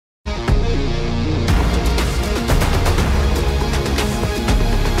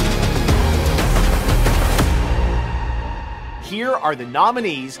are the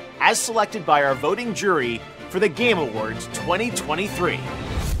nominees as selected by our voting jury for the Game Awards 2023.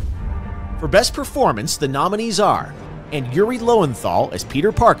 For Best Performance, the nominees are and Yuri Lowenthal as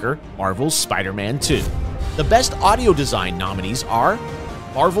Peter Parker, Marvel's Spider-Man 2. The Best Audio Design nominees are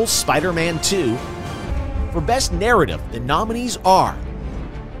Marvel's Spider-Man 2. For Best Narrative, the nominees are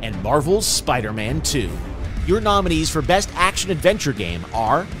and Marvel's Spider-Man 2. Your nominees for Best Action Adventure Game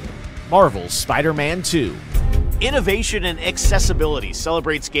are Marvel's Spider-Man 2. Innovation and Accessibility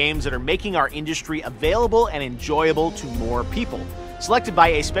celebrates games that are making our industry available and enjoyable to more people. Selected by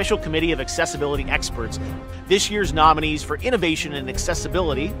a special committee of accessibility experts, this year's nominees for Innovation and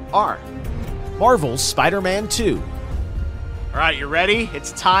Accessibility are Marvel's Spider-Man 2. All right, you ready?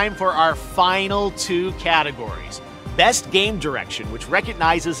 It's time for our final two categories. Best Game Direction, which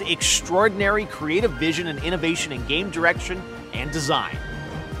recognizes extraordinary creative vision and innovation in game direction and design.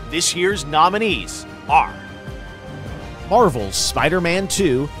 This year's nominees are Marvel's Spider-Man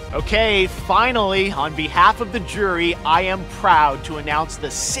 2. Okay, finally, on behalf of the jury, I am proud to announce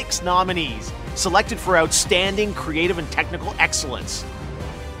the 6 nominees selected for outstanding creative and technical excellence.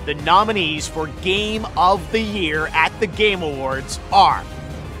 The nominees for Game of the Year at the Game Awards are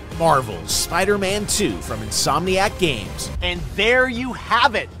Marvel's Spider-Man 2 from Insomniac Games. And there you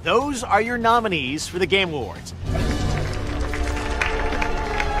have it. Those are your nominees for the Game Awards.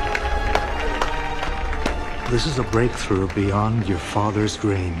 This is a breakthrough beyond your father's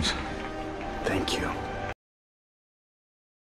dreams. Thank you.